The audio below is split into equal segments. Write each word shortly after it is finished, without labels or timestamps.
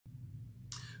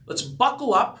let's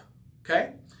buckle up,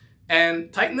 okay,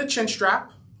 and tighten the chin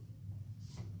strap.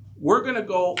 We're going to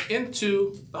go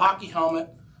into the hockey helmet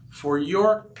for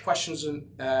your questions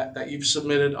that you've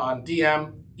submitted on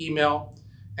DM, email,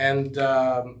 and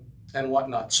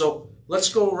whatnot. So let's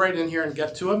go right in here and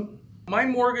get to them. My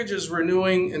mortgage is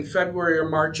renewing in February or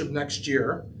March of next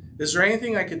year. Is there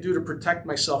anything I could do to protect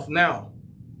myself now?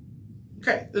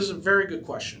 Okay, this is a very good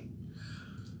question.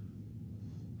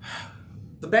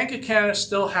 The Bank of Canada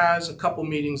still has a couple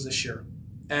meetings this year,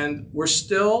 and we're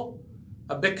still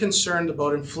a bit concerned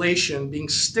about inflation being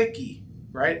sticky,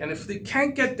 right? And if they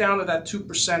can't get down to that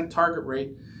 2% target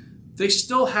rate, they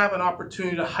still have an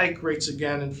opportunity to hike rates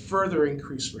again and further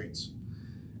increase rates.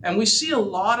 And we see a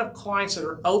lot of clients that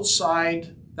are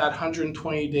outside that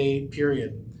 120-day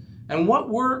period. And what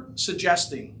we're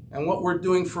suggesting and what we're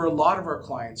doing for a lot of our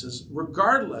clients is,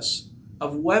 regardless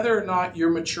of whether or not you're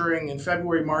maturing in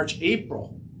February, March,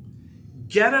 April,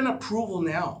 get an approval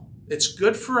now. It's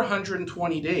good for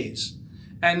 120 days,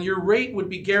 and your rate would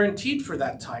be guaranteed for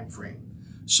that time frame.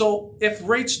 So if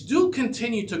rates do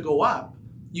continue to go up,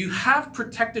 you have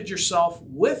protected yourself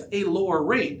with a lower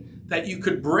rate that you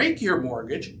could break your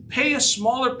mortgage, pay a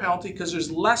smaller penalty because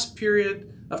there's less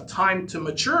period of time to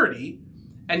maturity,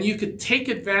 and you could take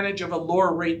advantage of a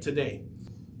lower rate today.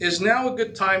 Is now a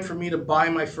good time for me to buy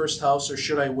my first house, or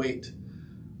should I wait?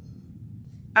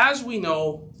 As we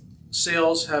know,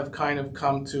 sales have kind of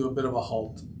come to a bit of a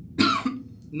halt.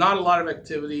 Not a lot of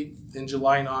activity in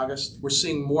July and August. We're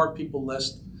seeing more people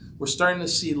list. We're starting to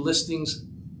see listings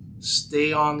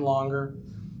stay on longer.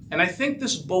 And I think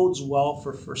this bodes well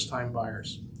for first-time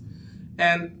buyers.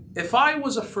 And if I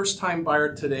was a first-time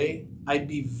buyer today, I'd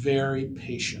be very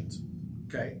patient,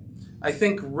 okay? I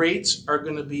think rates are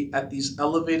going to be at these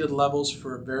elevated levels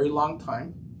for a very long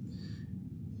time.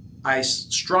 I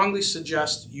strongly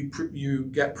suggest you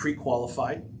get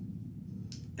pre-qualified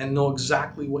and know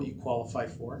exactly what you qualify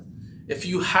for. If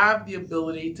you have the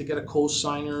ability to get a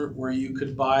co-signer where you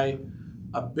could buy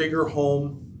a bigger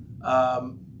home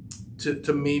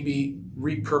to maybe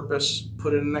repurpose,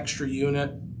 put in an extra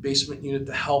unit, basement unit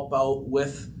to help out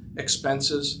with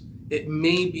expenses, it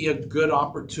may be a good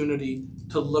opportunity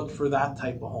to look for that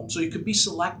type of home. So you could be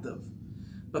selective.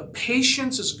 But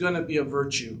patience is going to be a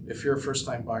virtue if you're a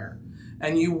first-time buyer.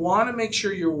 And you want to make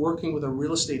sure you're working with a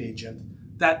real estate agent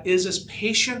that is as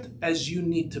patient as you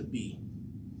need to be.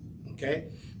 Okay?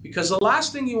 Because the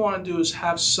last thing you want to do is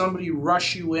have somebody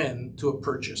rush you in to a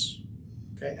purchase.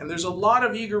 Okay? And there's a lot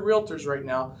of eager realtors right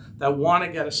now that want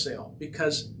to get a sale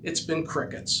because it's been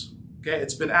crickets. Okay?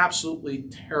 It's been absolutely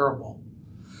terrible.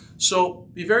 So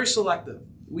be very selective.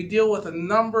 We deal with a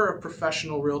number of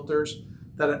professional realtors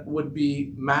that would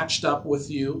be matched up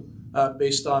with you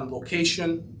based on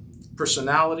location,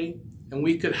 personality, and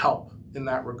we could help in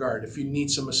that regard if you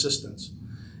need some assistance.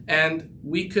 And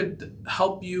we could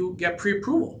help you get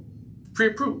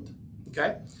pre-approved,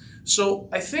 okay? So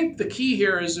I think the key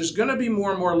here is there's gonna be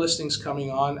more and more listings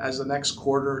coming on as the next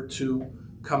quarter or two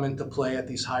come into play at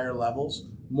these higher levels.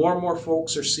 More and more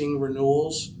folks are seeing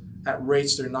renewals at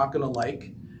rates they're not gonna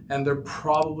like, and they're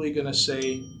probably gonna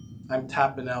say, I'm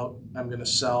tapping out, I'm gonna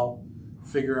sell,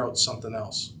 figure out something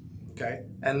else, okay?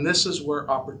 And this is where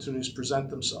opportunities present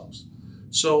themselves.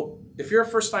 So if you're a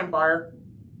first-time buyer,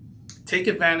 take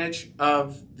advantage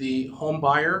of the home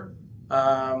buyer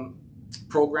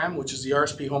program, which is the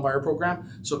RSP home buyer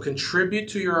program. So contribute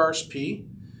to your RSP,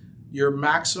 your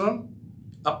maximum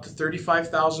up to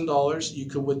 $35,000. You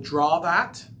can withdraw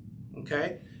that,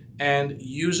 okay, and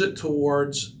use it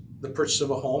towards the purchase of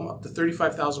a home, up to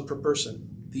 $35,000 per person.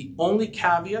 The only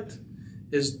caveat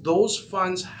is those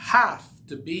funds have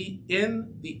to be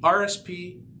in the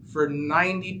RSP for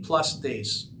 90 plus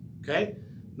days, okay?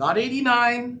 Not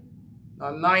 89,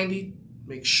 not 90,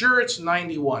 make sure it's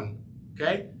 91,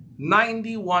 okay?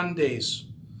 91 days.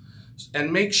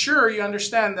 And make sure you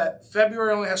understand that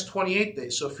February only has 28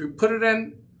 days. So if you put it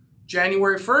in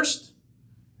January 1st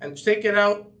and take it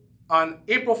out on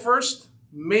April 1st,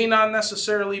 may not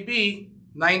necessarily be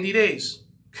 90 days,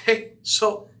 okay?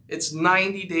 So it's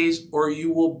 90 days or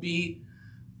you will be,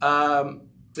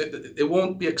 it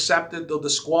won't be accepted. They'll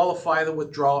disqualify the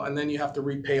withdrawal and then you have to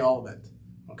repay all of it,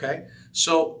 okay?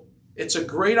 So it's a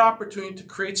great opportunity to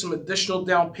create some additional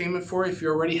down payment for you if you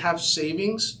already have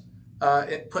savings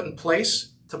put in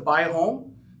place to buy a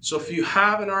home. So if you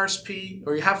have an RSP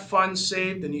or you have funds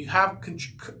saved and you have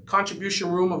contribution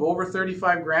room of over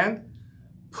 35 grand,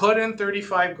 put in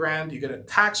 35 grand, you get a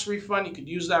tax refund, you could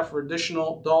use that for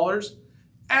additional dollars,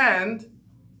 and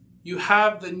you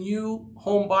have the new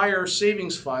home buyer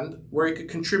savings fund where you could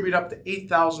contribute up to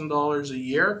 $8,000 a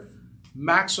year.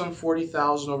 maximum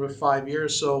 40,000 over 5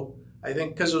 years. So I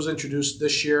think because it was introduced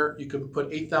this year, you could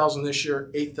put 8,000 this year,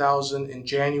 8,000 in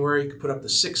January. You could put up to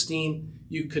 16.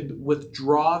 You could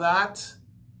withdraw that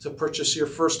to purchase your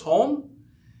first home,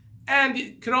 and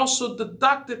you could also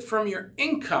deduct it from your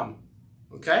income.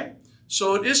 Okay,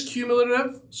 so it is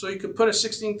cumulative. So you could put a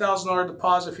 $16,000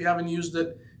 deposit if you haven't used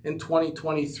it in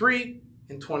 2023,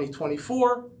 in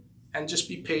 2024, and just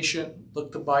be patient.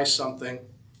 Look to buy something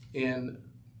in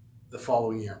the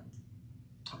following year.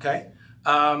 Okay.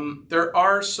 There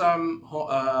are some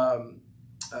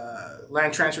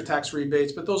land transfer tax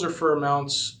rebates, but those are for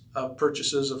amounts of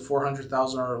purchases of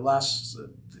 400,000 or less. So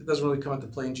it doesn't really come into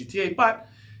play in GTA. But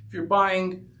if you're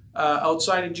buying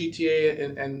outside of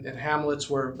GTA and hamlets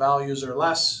where values are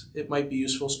less, it might be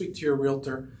useful. Speak to your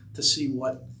realtor to see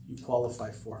what you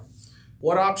qualify for.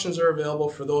 What options are available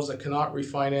for those that cannot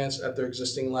refinance at their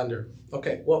existing lender?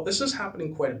 Okay, well, this is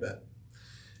happening quite a bit.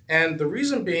 And the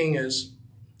reason being is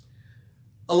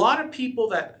a lot of people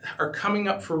that are coming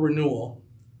up for renewal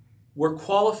were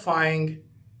qualifying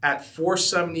at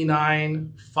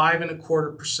 479,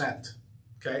 5.25%.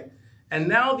 Okay, and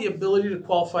now the ability to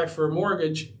qualify for a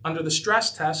mortgage under the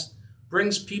stress test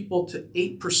brings people to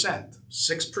 8%.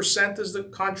 6% is the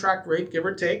contract rate, give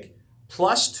or take,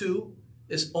 plus 2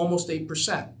 is almost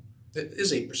 8%. It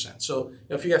is 8%. So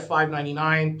if you get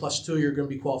 599 plus 2, you're going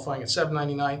to be qualifying at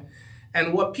 799.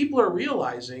 And what people are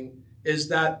realizing is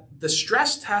that the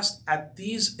stress test at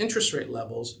these interest rate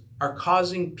levels are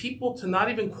causing people to not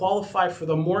even qualify for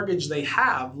the mortgage they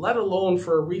have, let alone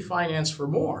for a refinance for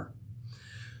more.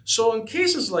 So in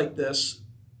cases like this,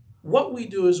 what we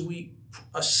do is we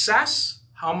assess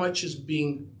how much is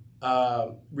being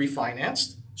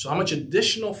refinanced, so how much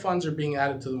additional funds are being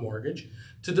added to the mortgage,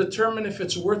 to determine if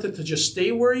it's worth it to just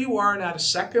stay where you are and add a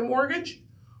second mortgage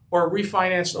or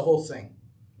refinance the whole thing.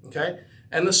 Okay,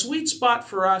 and the sweet spot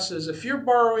for us is if you're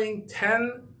borrowing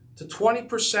 10 to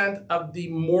 20% of the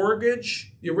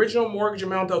mortgage, the original mortgage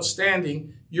amount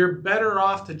outstanding, you're better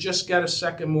off to just get a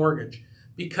second mortgage,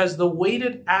 because the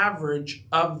weighted average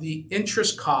of the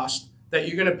interest cost that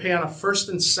you're going to pay on a first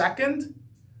and second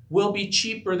will be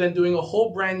cheaper than doing a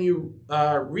whole brand new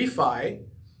refi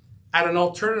at an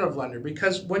alternative lender.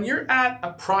 Because when you're at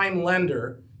a prime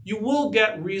lender, you will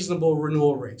get reasonable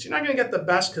renewal rates. You're not going to get the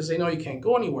best because they know you can't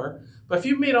go anywhere. But if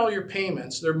you've made all your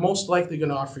payments, they're most likely going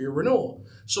to offer you a renewal.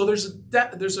 So there's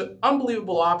an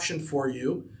unbelievable option for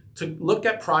you to look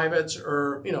at privates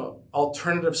or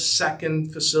alternative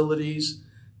second facilities,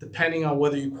 depending on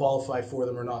whether you qualify for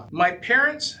them or not. My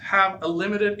parents have a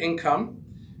limited income,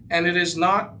 and it is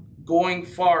not going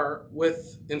far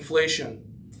with inflation.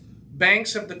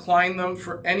 Banks have declined them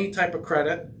for any type of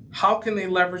credit. How can they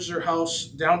leverage their house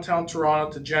downtown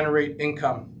Toronto to generate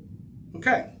income?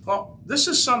 Okay, well, this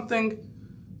is something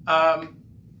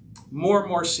more and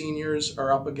more seniors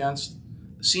are up against.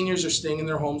 Seniors are staying in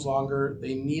their homes longer.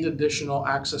 They need additional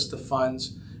access to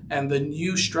funds. And the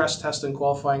new stress test and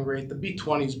qualifying rate, the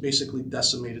B20's basically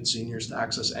decimated seniors to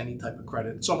access any type of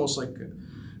credit. It's almost like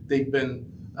they've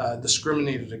been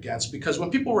discriminated against, because when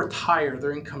people retire,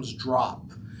 their incomes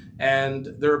drop. And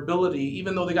their ability,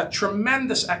 even though they got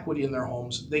tremendous equity in their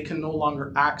homes, they can no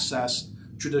longer access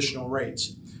traditional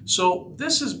rates. So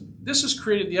this has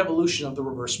created the evolution of the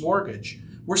reverse mortgage.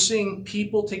 We're seeing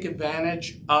people take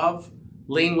advantage of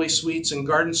laneway suites and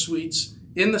garden suites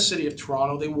in the city of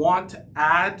Toronto. They want to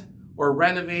add or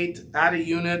renovate, add a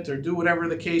unit or do whatever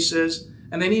the case is,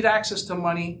 and they need access to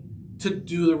money to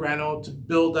do the reno, to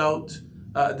build out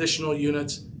additional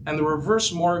units. And the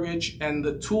reverse mortgage and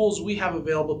the tools we have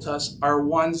available to us are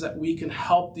ones that we can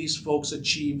help these folks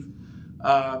achieve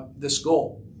this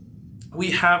goal.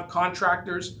 We have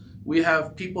contractors, we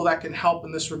have people that can help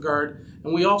in this regard,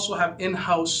 and we also have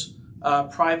in-house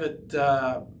private,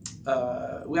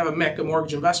 we have a MIC, a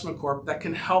Mortgage Investment Corp, that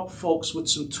can help folks with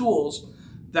some tools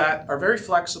that are very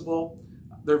flexible,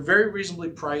 they're very reasonably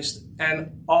priced,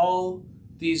 and all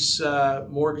these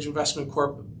Mortgage Investment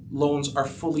Corp loans are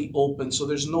fully open, so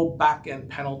there's no back-end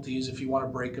penalties if you want to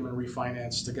break them and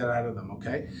refinance to get out of them,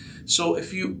 okay? So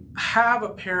if you have a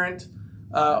parent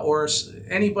or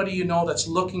anybody you know that's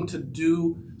looking to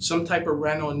do some type of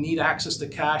reno and need access to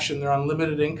cash and they're on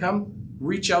limited income,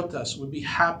 reach out to us. We'd be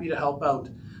happy to help out.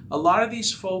 A lot of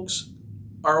these folks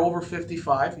are over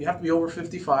 55. You have to be over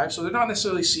 55, so they're not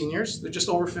necessarily seniors, they're just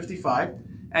over 55,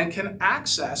 and can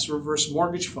access reverse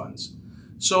mortgage funds.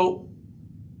 So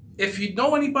if you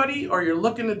know anybody or you're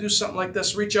looking to do something like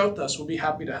this, reach out to us. We'll be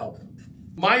happy to help.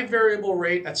 My variable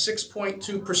rate at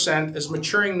 6.2% is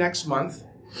maturing next month,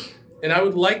 and I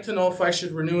would like to know if I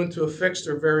should renew into a fixed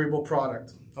or variable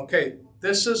product. Okay,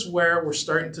 this is where we're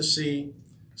starting to see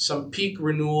some peak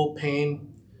renewal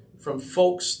pain from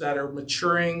folks that are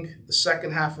maturing the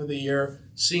second half of the year,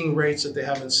 seeing rates that they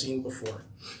haven't seen before.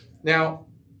 Now,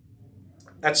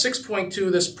 at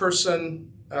 6.2, this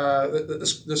person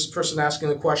asking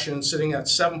the question sitting at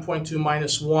 7.2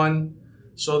 minus 1,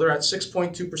 so they're at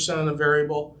 6.2% on the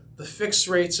variable. The fixed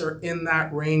rates are in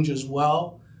that range as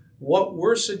well. What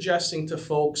we're suggesting to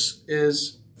folks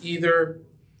is either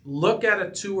look at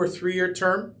a 2 or 3 year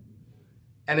term,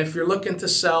 and if you're looking to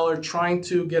sell or trying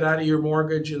to get out of your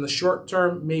mortgage in the short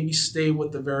term, maybe stay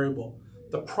with the variable.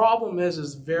 The problem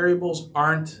is variables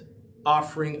aren't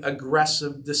offering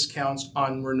aggressive discounts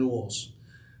on renewals.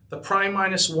 The prime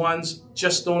minus ones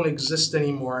just don't exist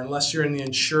anymore unless you're in the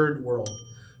insured world,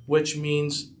 which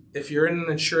means if you're in an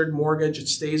insured mortgage, it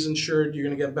stays insured, you're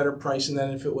going to get better pricing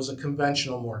than if it was a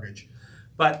conventional mortgage.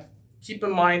 But keep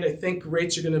in mind, I think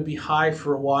rates are going to be high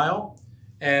for a while,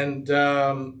 and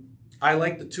I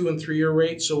like the 2 and 3 year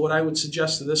rate. So what I would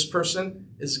suggest to this person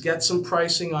is get some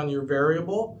pricing on your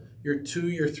variable, your 2,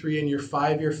 your 3, and your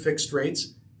 5 year fixed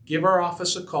rates. Give our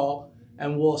office a call,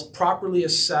 and we'll properly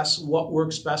assess what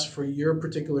works best for your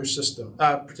particular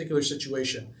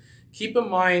situation. Keep in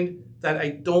mind that I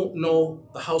don't know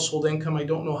the household income. I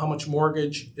don't know how much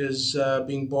mortgage is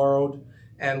being borrowed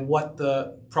and what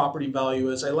the property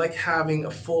value is. I like having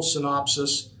a full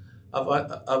synopsis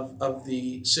of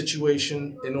the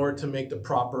situation in order to make the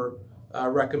proper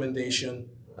recommendation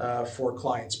for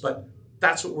clients. But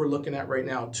that's what we're looking at right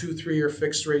now, 2, 3 year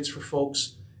fixed rates for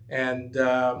folks. And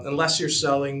unless you're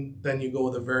selling, then you go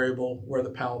with a variable where the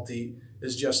penalty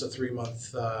is just a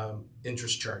 3-month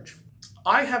interest charge.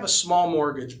 I have a small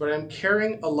mortgage, but I'm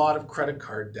carrying a lot of credit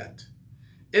card debt.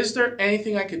 Is there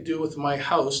anything I could do with my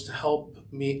house to help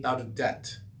me out of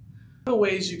debt? One of the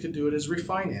ways you could do it is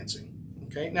refinancing.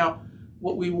 Okay, now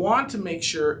what we want to make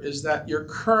sure is that your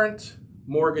current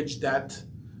mortgage debt,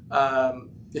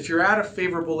 if you're at a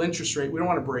favorable interest rate, we don't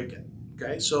want to break it.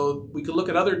 Okay, so we could look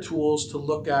at other tools to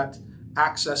look at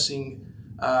accessing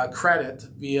credit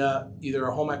via either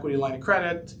a home equity line of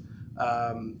credit,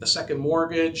 a second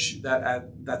mortgage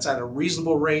that's at a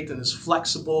reasonable rate and is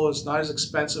flexible, is not as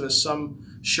expensive as some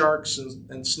sharks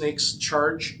and snakes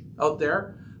charge out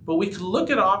there. But we could look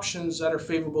at options that are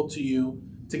favorable to you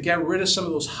to get rid of some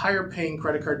of those higher paying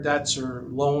credit card debts or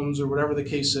loans or whatever the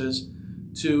case is,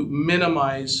 to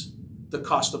minimize the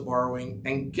cost of borrowing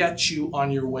and get you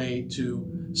on your way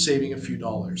to saving a few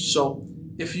dollars. So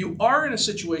if you are in a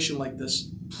situation like this,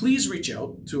 please reach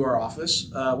out to our office.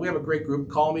 We have a great group.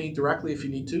 Call me directly if you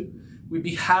need to. We'd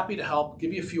be happy to help,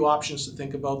 give you a few options to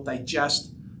think about,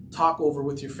 digest, talk over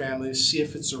with your family, see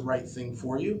if it's the right thing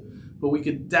for you. But we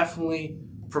could definitely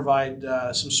provide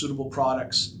some suitable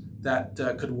products that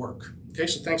could work. Okay,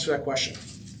 so thanks for that question.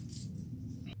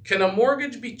 Can a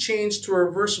mortgage be changed to a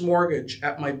reverse mortgage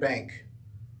at my bank?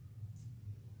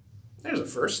 There's a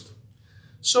first.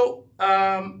 So,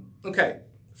 okay,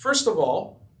 first of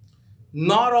all,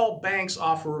 not all banks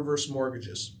offer reverse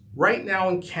mortgages. Right now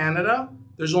in Canada,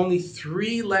 there's only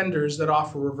 3 lenders that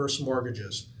offer reverse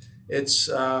mortgages. It's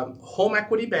Home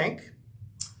Equity Bank,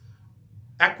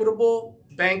 Equitable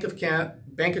Bank of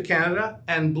Canada,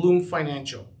 and Bloom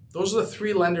Financial. Those are the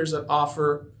 3 lenders that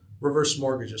offer reverse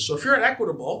mortgages. So if you're at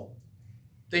Equitable,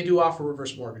 they do offer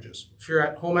reverse mortgages. If you're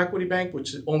at Home Equity Bank,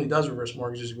 which only does reverse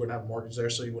mortgages, you wouldn't have a mortgage there,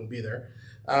 so you wouldn't be there.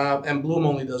 And Bloom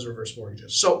only does reverse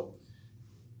mortgages. So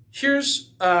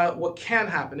here's what can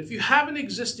happen. If you have an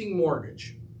existing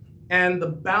mortgage and the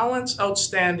balance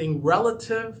outstanding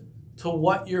relative to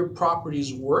what your property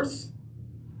is worth,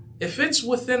 if it's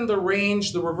within the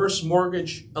range the reverse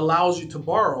mortgage allows you to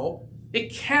borrow, it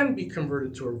can be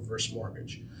converted to a reverse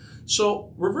mortgage.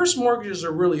 So reverse mortgages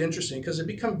are really interesting because they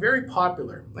become very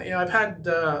popular. You know, I've had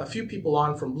a few people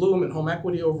on from Bloom and Home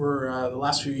Equity over the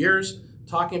last few years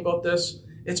talking about this.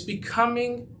 It's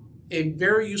becoming a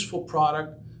very useful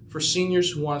product for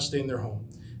seniors who want to stay in their home.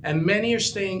 And many are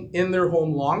staying in their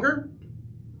home longer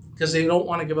because they don't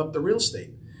want to give up the real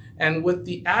estate. And with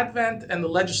the advent and the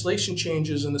legislation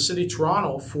changes in the City of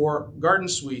Toronto for garden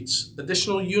suites,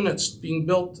 additional units being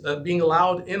built, being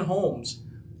allowed in homes,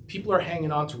 people are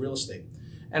hanging on to real estate.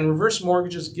 And reverse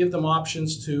mortgages give them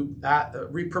options to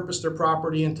repurpose their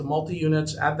property into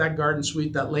multi-units, add that garden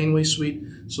suite, that laneway suite,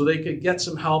 so they could get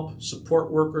some help,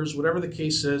 support workers, whatever the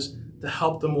case is, to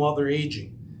help them while they're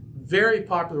aging. Very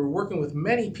popular. We're working with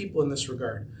many people in this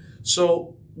regard.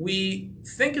 So we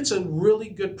think it's a really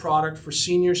good product for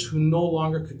seniors who no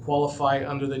longer could qualify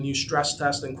under the new stress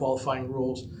test and qualifying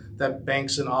rules that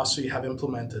banks and OSFI have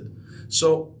implemented.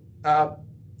 So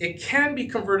it can be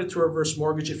converted to a reverse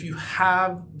mortgage if you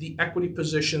have the equity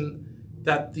position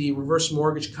that the reverse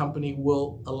mortgage company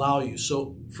will allow you.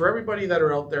 So for everybody that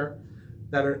are out there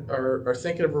that are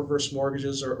thinking of reverse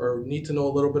mortgages or need to know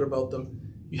a little bit about them,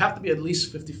 you have to be at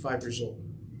least 55 years old,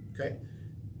 okay?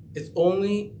 It's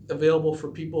only available for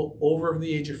people over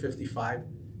the age of 55,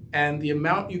 and the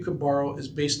amount you could borrow is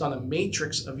based on a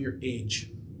matrix of your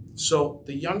age. So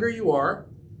the younger you are,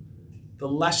 the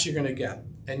less you're gonna get.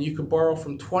 And you could borrow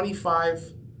from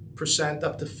 25%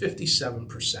 up to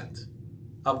 57%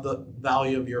 of the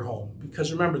value of your home.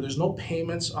 Because remember, there's no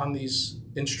payments on these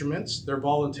instruments. They're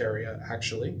voluntary,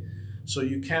 actually. So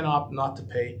you can opt not to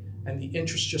pay, and the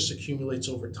interest just accumulates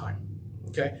over time,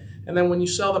 okay? And then when you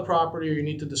sell the property or you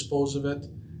need to dispose of it,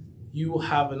 you will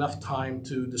have enough time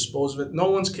to dispose of it.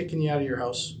 No one's kicking you out of your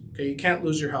house, okay? You can't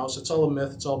lose your house. It's all a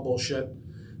myth. It's all bullshit.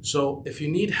 So if you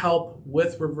need help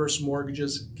with reverse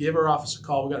mortgages, give our office a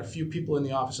call. We've got a few people in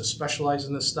the office that specialize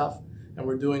in this stuff, and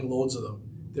we're doing loads of them.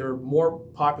 They're more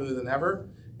popular than ever,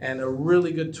 and a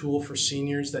really good tool for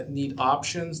seniors that need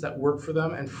options that work for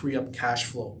them and free up cash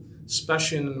flow,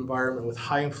 especially in an environment with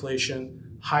high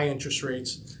inflation, high interest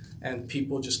rates, and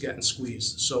people just getting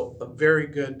squeezed. So a very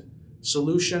good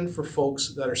solution for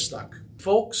folks that are stuck.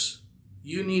 Folks,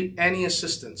 you need any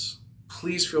assistance,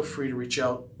 please feel free to reach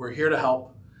out. We're here to help.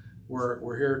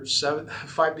 We're here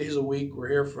 5 days a week. We're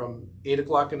here from 8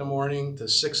 o'clock in the morning to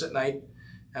 6 at night,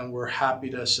 and we're happy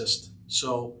to assist.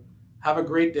 So have a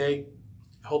great day.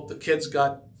 I hope the kids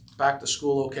got back to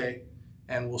school okay,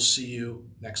 and we'll see you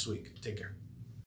next week. Take care.